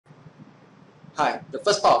Hi, the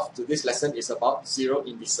first part of today's lesson is about zero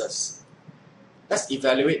indices. Let's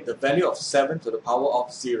evaluate the value of 7 to the power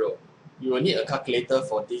of 0. You will need a calculator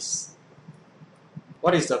for this.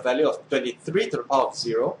 What is the value of 23 to the power of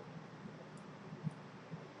 0?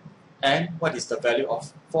 And what is the value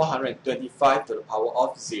of 425 to the power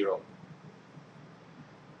of 0?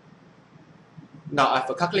 Now I have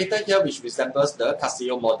a calculator here which resembles the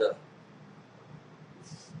Casio model.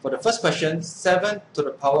 For the first question, 7 to the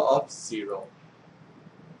power of 0.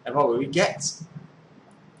 And what will we get?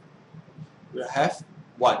 We'll have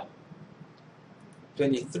 1.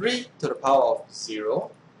 23 to the power of 0.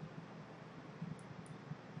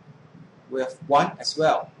 We have 1 as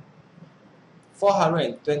well.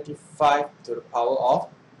 425 to the power of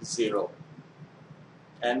 0.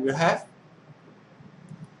 And we have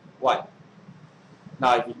 1.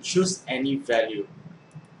 Now if we choose any value,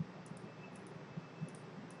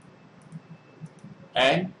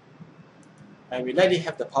 and we let it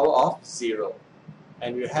have the power of 0,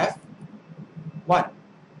 and we have 1.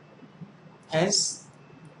 Hence,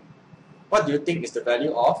 what do you think is the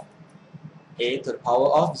value of a to the power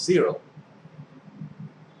of 0?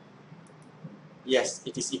 Yes,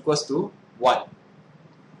 it is equals to 1.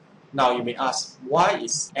 Now you may ask, why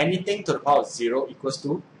is anything to the power of 0 equals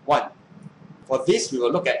to 1? For this, we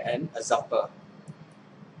will look at an example.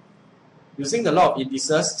 Using the law of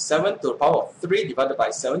indices, 7 to the power of 3 divided by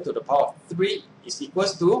 7 to the power of 3 is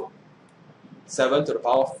equals to 7 to the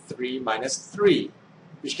power of 3 minus 3,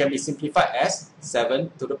 which can be simplified as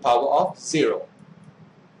 7 to the power of 0.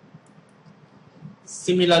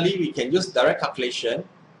 Similarly, we can use direct calculation.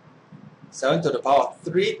 7 to the power of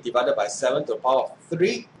 3 divided by 7 to the power of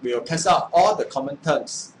 3, we will cancel out all the common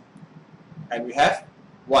terms, and we have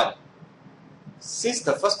 1. Since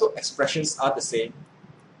the first two expressions are the same,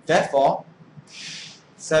 therefore,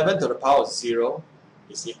 7 to the power of 0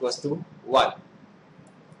 is equals to 1.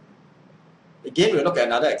 Again, we'll look at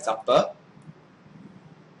another example.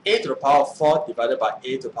 A to the power of 4 divided by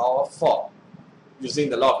a to the power of 4. Using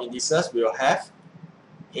the law of indices, we will have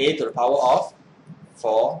a to the power of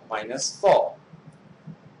 4 minus 4.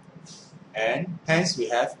 And hence we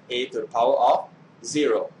have a to the power of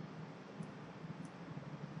 0.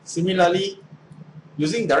 Similarly,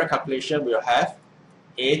 using direct calculation, we will have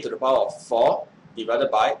a to the power of 4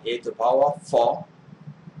 divided by a to the power of 4,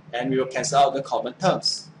 and we will cancel out the common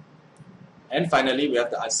terms. And finally, we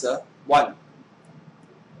have the answer 1.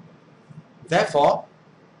 Therefore,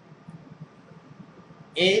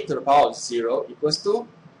 a to the power of 0 equals to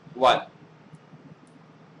 1.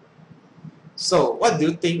 So, what do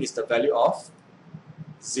you think is the value of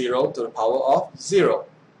 0 to the power of 0?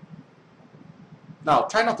 Now,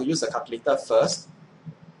 try not to use a calculator first.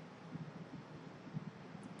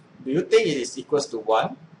 Do you think it is equals to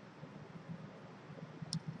 1?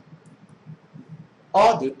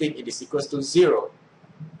 Or do you think it is equals to 0?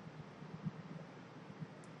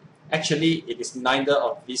 Actually, it is neither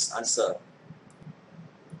of these answers.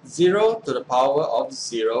 0 to the power of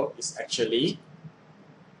 0 is actually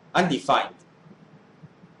undefined.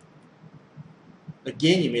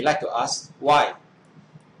 Again, you may like to ask, why?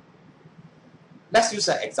 Let's use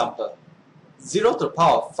an example. 0 to the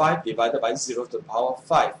power of 5 divided by 0 to the power of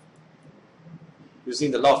 5.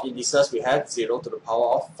 Using the law of indices, we have 0 to the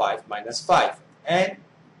power of 5 minus 5. And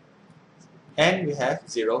we have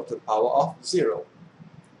 0 to the power of 0.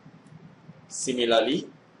 Similarly,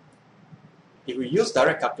 if we use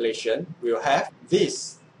direct calculation, we will have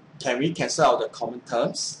this. Can we cancel out the common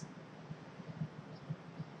terms?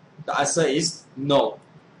 The answer is no,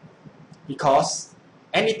 because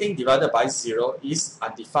anything divided by 0 is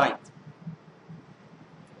undefined.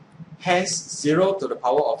 Hence, 0 to the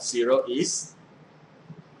power of 0 is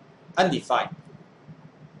undefined.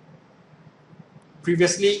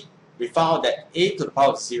 Previously, we found out that a to the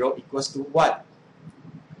power of 0 equals to 1.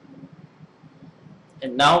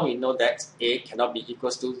 And now we know that a cannot be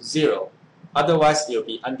equals to 0. Otherwise, it will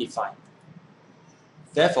be undefined.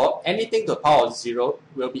 Therefore, anything to the power of 0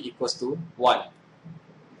 will be equals to 1.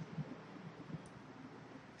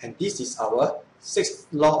 And this is our sixth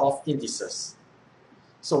law of indices.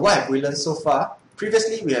 So what have we learned so far?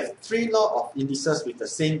 Previously, we have 3 laws of indices with the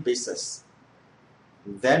same basis.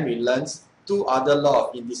 Then we learned 2 other laws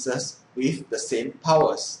of indices with the same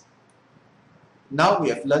powers. Now we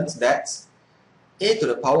have learned that a to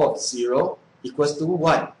the power of 0 equals to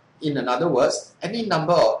 1. In other words, any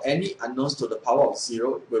number or any unknowns to the power of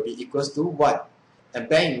 0 will be equals to 1. And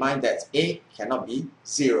bear in mind that a cannot be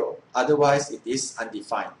 0, otherwise it is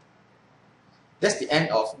undefined. That's the end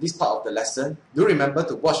of this part of the lesson. Do remember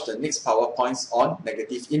to watch the next PowerPoints on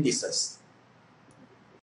negative indices.